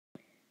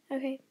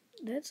Okay,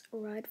 let's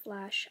ride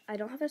Flash. I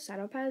don't have a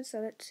saddle pad, so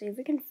let's see if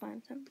we can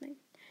find something.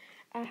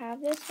 I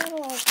have this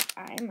little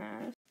eye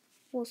mask.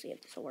 We'll see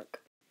if this will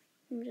work.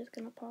 I'm just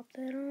gonna pop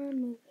that on,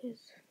 move his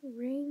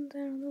reins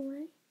out of the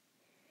way.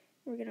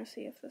 We're gonna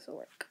see if this will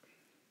work.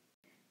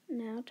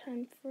 Now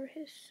time for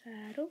his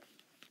saddle.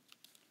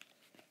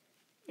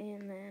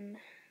 And then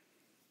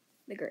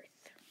the girth.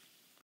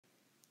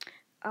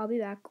 I'll be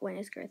back when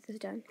his girth is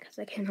done, because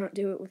I cannot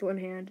do it with one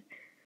hand.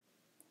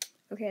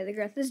 Okay, the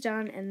girth is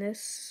done, and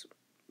this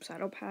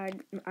saddle pad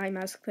eye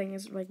mask thing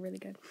is like really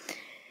good.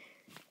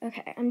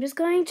 Okay, I'm just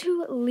going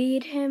to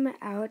lead him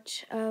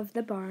out of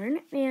the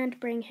barn and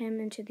bring him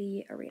into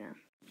the arena.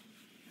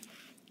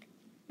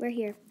 We're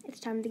here.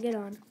 It's time to get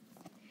on.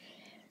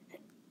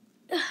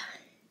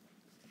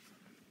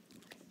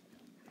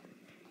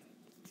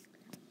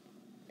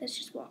 Let's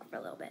just walk for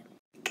a little bit.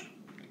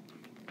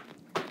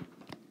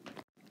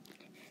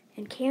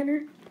 And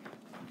Canner,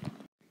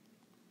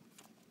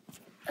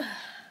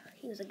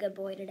 he was a good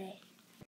boy today.